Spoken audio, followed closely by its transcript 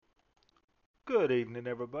Good evening,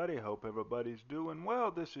 everybody. Hope everybody's doing well.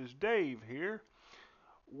 This is Dave here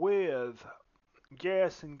with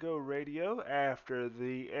Gas and Go Radio after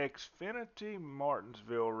the Xfinity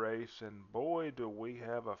Martinsville race, and boy, do we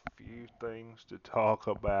have a few things to talk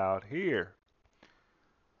about here.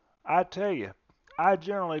 I tell you, I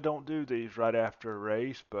generally don't do these right after a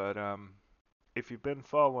race, but if you've been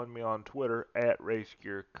following me on Twitter at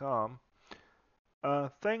RaceGearCom,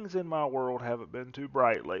 things in my world haven't been too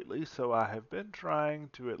bright lately, so I have been trying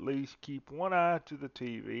to at least keep one eye to the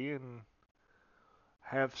TV and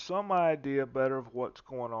have some idea better of what's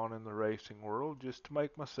going on in the racing world just to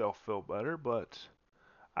make myself feel better. But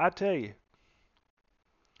I tell you,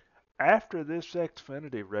 after this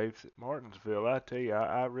Xfinity race at Martinsville, I tell you,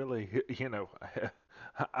 I really,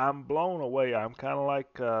 I'm blown away. I'm kind of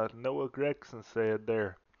like Noah Gregson said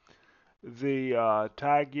there. The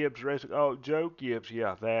Ty Gibbs race. Oh, Joe Gibbs,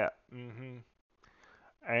 yeah, that.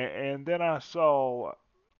 And then I saw,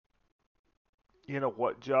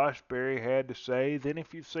 what Josh Berry had to say. Then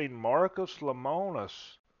if you've seen Marcus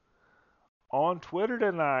Lemonis on Twitter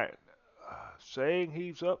tonight saying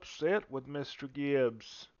he's upset with Mr.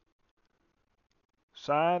 Gibbs,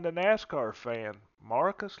 signed a NASCAR fan.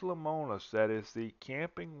 Marcus Lemonis, that is the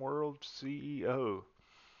Camping World CEO,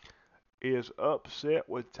 is upset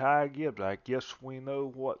with Ty Gibbs. I guess we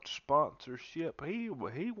know what sponsorship he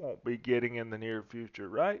won't be getting in the near future,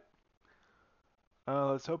 right?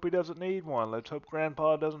 Let's hope he doesn't need one. Let's hope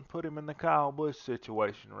Grandpa doesn't put him in the Kyle Busch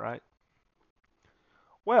situation, right?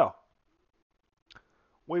 Well,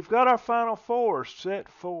 we've got our Final Four set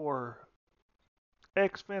for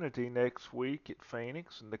Xfinity next week at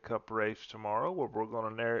Phoenix and the Cup race tomorrow, where we're going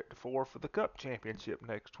to narrate the four for the Cup Championship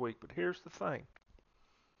next week. But here's the thing.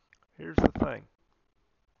 Here's the thing.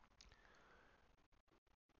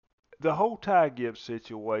 The whole Ty Gibbs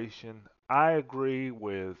situation, I agree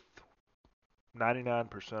with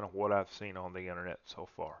 99% of what I've seen on the internet so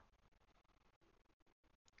far.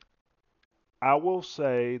 I will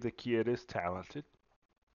say the kid is talented,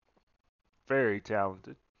 very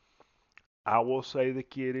talented. I will say the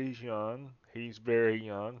kid is young. He's very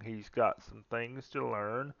young. He's got some things to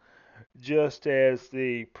learn. Just as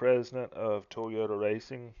the president of Toyota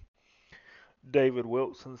Racing, David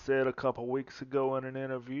Wilson, said a couple weeks ago in an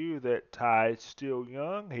interview that Ty is still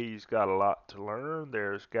young. He's got a lot to learn.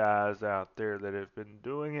 There's guys out there that have been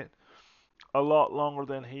doing it a lot longer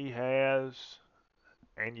than he has.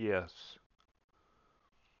 And yes,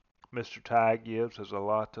 Mr. Ty Gibbs has a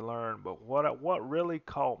lot to learn. But what really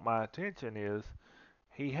caught my attention is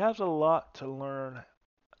he has a lot to learn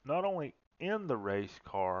not only in the race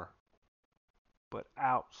car, but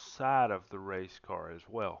outside of the race car as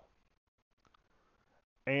well.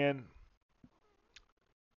 And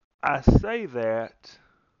I say that,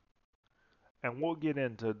 and we'll get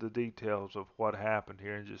into the details of what happened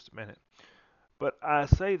here in just a minute. But I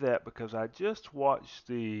say that because I just watched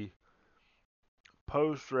the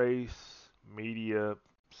post race media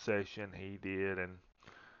session he did, and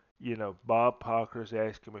Bob Parker's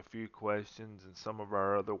asked him a few questions, and some of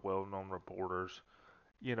our other well known reporters,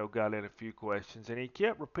 got in a few questions, and he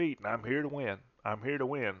kept repeating, I'm here to win. I'm here to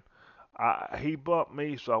win. He bumped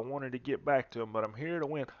me, so I wanted to get back to him, but I'm here to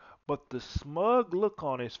win. But the smug look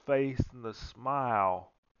on his face and the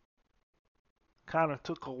smile kind of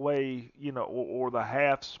took away, or the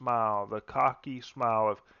half smile, the cocky smile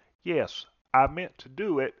of, yes, I meant to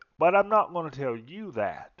do it, but I'm not going to tell you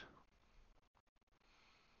that.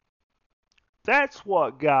 That's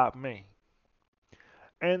what got me.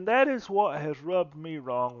 And that is what has rubbed me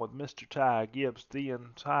wrong with Mr. Ty Gibbs the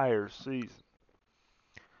entire season.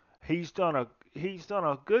 He's done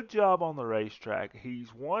a good job on the racetrack.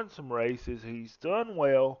 He's won some races. He's done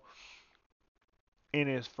well in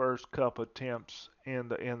his first cup attempts in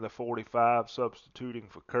the 45, substituting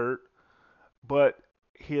for Kurt. But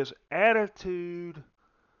his attitude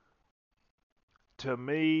to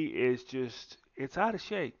me is just it's out of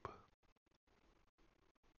shape.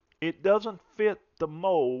 It doesn't fit the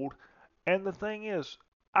mold. And the thing is,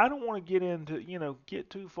 I don't want to get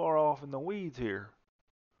too far off in the weeds here.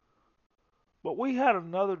 But we had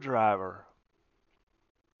another driver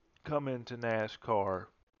come into NASCAR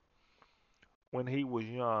when he was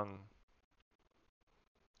young,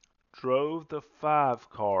 drove the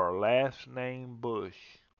 5 car, last name Bush.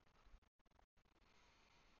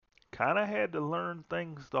 Kind of had to learn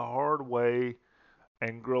things the hard way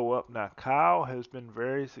and grow up. Now, Kyle has been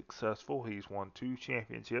very successful. He's won 2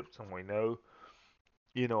 championships, and we know,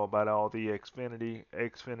 about all the Xfinity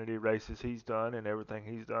races he's done and everything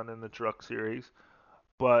he's done in the truck series.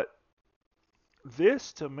 But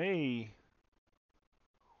this, to me,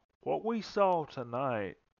 what we saw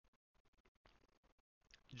tonight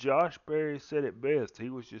Josh Berry said it best. He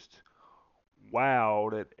was just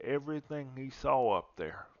wowed at everything he saw up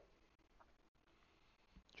there.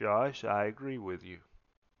 Josh, I agree with you.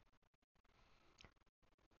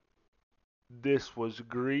 This was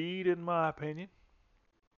greed, in my opinion,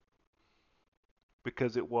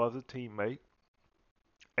 because it was a teammate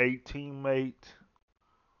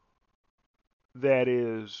that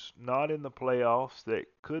is not in the playoffs, that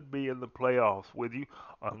could be in the playoffs with you,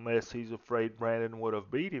 unless he's afraid Brandon would have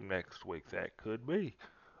beat him next week. That could be.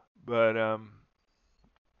 But,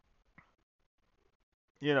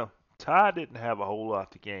 you know, Ty didn't have a whole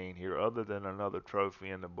lot to gain here other than another trophy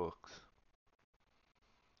in the books.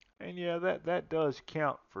 And yeah, that does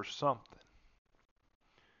count for something.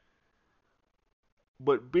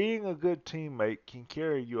 But being a good teammate can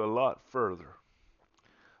carry you a lot further.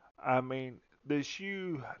 I mean, the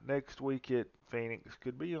shoe next week at Phoenix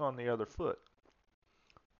could be on the other foot.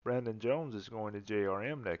 Brandon Jones is going to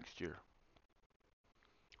JRM next year.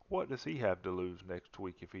 What does he have to lose next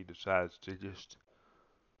week if he decides to just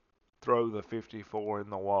throw the 54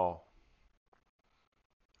 in the wall?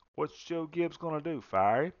 What's Joe Gibbs going to do?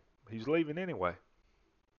 Fire him? He's leaving anyway.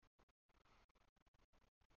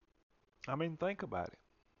 I mean, think about it.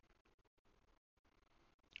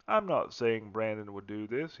 I'm not saying Brandon would do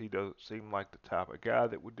this. He doesn't seem like the type of guy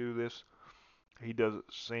that would do this. He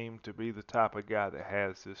doesn't seem to be the type of guy that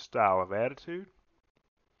has this style of attitude.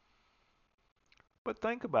 But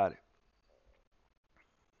think about it.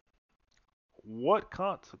 What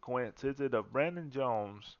consequence is it of Brandon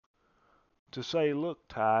Jones to say, look,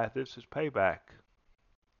 Ty, this is payback?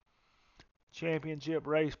 Championship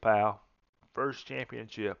race, pal. First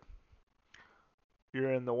championship.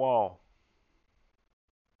 You're in the wall.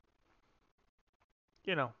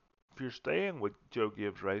 You know, if you're staying with Joe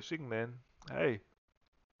Gibbs Racing, then hey,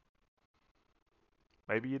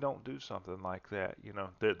 maybe you don't do something like that. You know,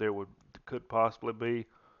 there would could possibly be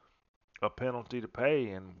a penalty to pay,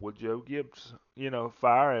 and would Joe Gibbs,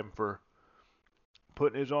 fire him for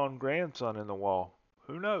putting his own grandson in the wall?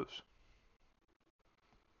 Who knows?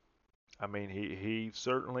 I mean, he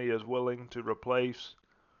certainly is willing to replace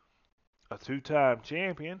a two-time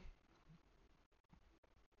champion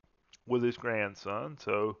with his grandson,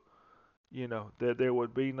 so there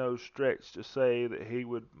would be no stretch to say that he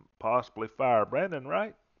would possibly fire Brandon,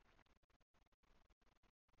 right?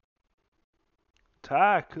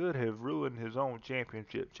 Ty could have ruined his own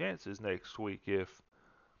championship chances next week if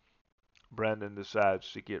Brandon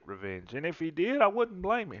decides to get revenge. And if he did, I wouldn't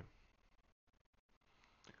blame him.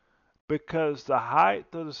 Because the height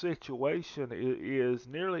of the situation is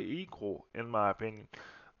nearly equal, in my opinion.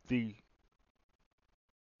 The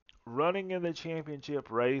running in the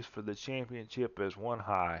championship race for the championship is one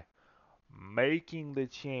high. Making the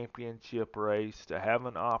championship race to have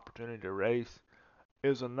an opportunity to race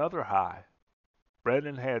is another high.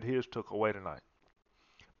 Brandon had his took away tonight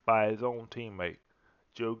by his own teammate,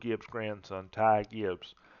 Joe Gibbs' grandson, Ty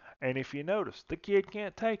Gibbs. And if you notice, the kid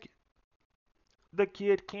can't take it. The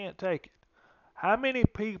kid can't take it. How many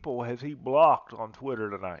people has he blocked on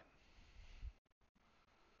Twitter tonight?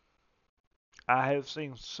 I have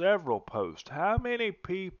seen several posts. How many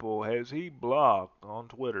people has he blocked on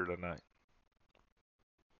Twitter tonight?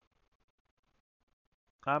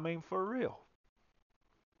 I mean, for real.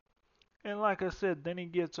 And like I said, then he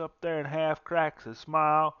gets up there and half cracks a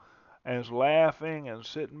smile and is laughing and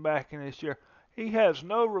sitting back in his chair. He has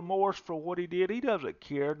no remorse for what he did. He doesn't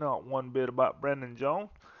care not one bit about Brendan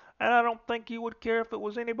Jones. And I don't think he would care if it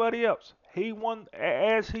was anybody else. He won,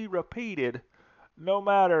 as he repeated, no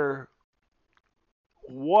matter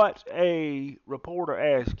what a reporter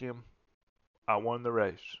asked him, I won the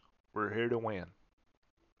race. We're here to win.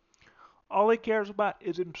 All he cares about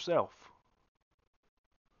is himself.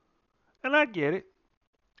 And I get it.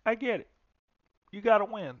 I get it. You got to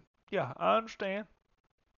win. Yeah, I understand.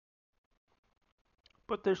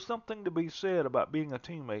 But there's something to be said about being a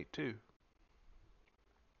teammate, too.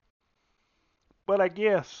 But I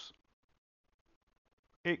guess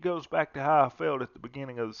it goes back to how I felt at the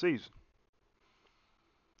beginning of the season.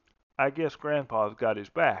 I guess Grandpa's got his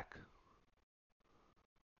back.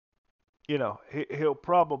 He'll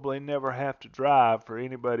probably never have to drive for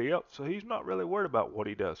anybody else, so he's not really worried about what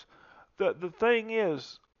he does. The thing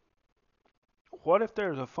is, what if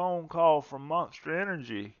there's a phone call from Monster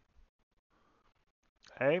Energy?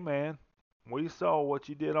 Hey man, we saw what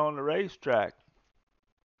you did on the racetrack.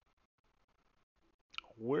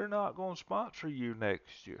 We're not going to sponsor you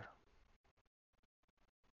next year.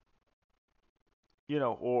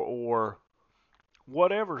 Or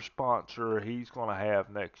whatever sponsor he's going to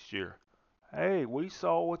have next year. Hey, we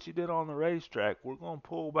saw what you did on the racetrack. We're going to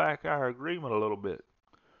pull back our agreement a little bit.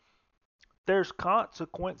 There's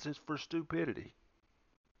consequences for stupidity.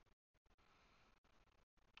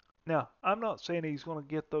 Now, I'm not saying he's going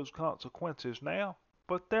to get those consequences now,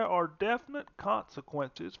 but there are definite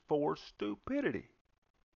consequences for stupidity.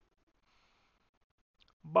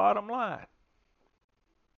 Bottom line.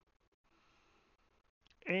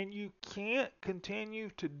 And you can't continue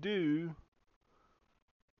to do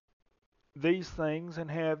these things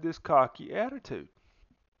and have this cocky attitude.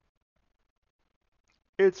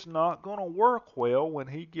 It's not going to work well when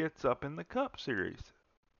he gets up in the Cup Series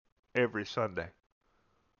every Sunday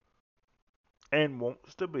and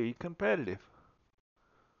wants to be competitive.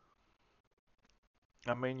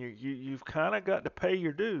 I mean, you've kind of got to pay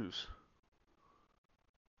your dues.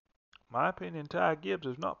 My opinion, Ty Gibbs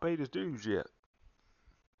has not paid his dues yet.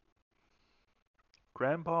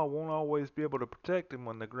 Grandpa won't always be able to protect him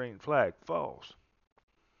when the green flag falls.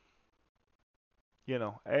 You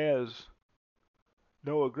know, as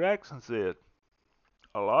Noah Gregson said,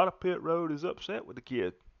 a lot of pit road is upset with the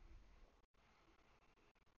kid.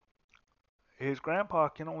 His grandpa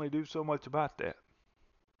can only do so much about that.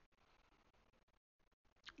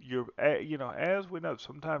 As we know,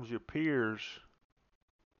 sometimes your peers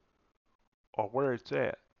are where it's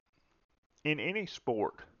at. In any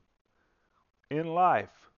sport, in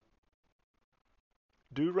life,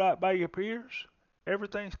 do right by your peers,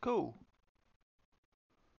 everything's cool.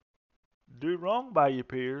 Do wrong by your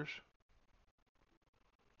peers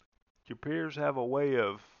have a way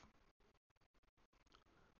of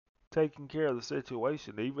taking care of the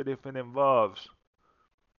situation, even if it involves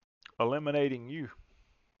eliminating you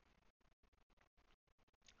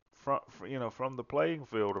from the playing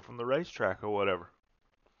field or from the racetrack or whatever.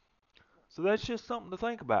 So that's just something to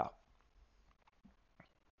think about.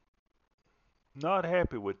 Not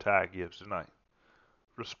happy with Ty Gibbs tonight.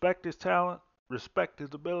 Respect his talent, respect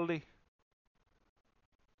his ability.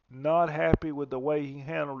 Not happy with the way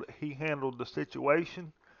he handled the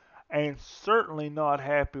situation, and certainly not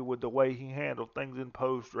happy with the way he handled things in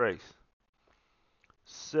post race.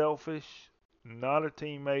 Selfish, not a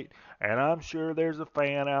teammate, and I'm sure there's a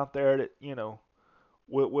fan out there that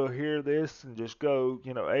will hear this and just go,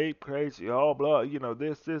 ape crazy, all blah,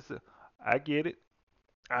 this. I get it.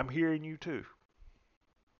 I'm hearing you too.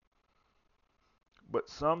 But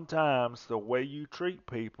sometimes the way you treat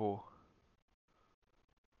people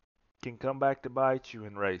can come back to bite you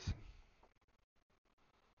in racing.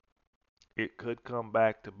 It could come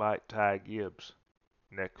back to bite Ty Gibbs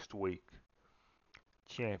next week.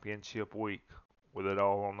 Championship week with it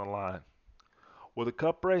all on the line. Will the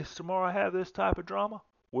Cup race tomorrow have this type of drama?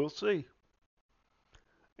 We'll see.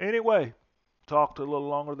 Anyway, talked a little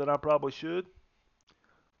longer than I probably should.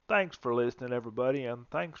 Thanks for listening, everybody, and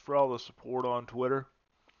thanks for all the support on Twitter.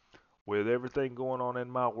 With everything going on in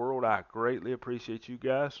my world, I greatly appreciate you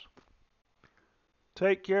guys.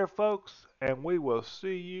 Take care, folks, and we will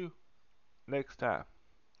see you next time.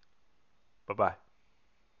 Bye-bye.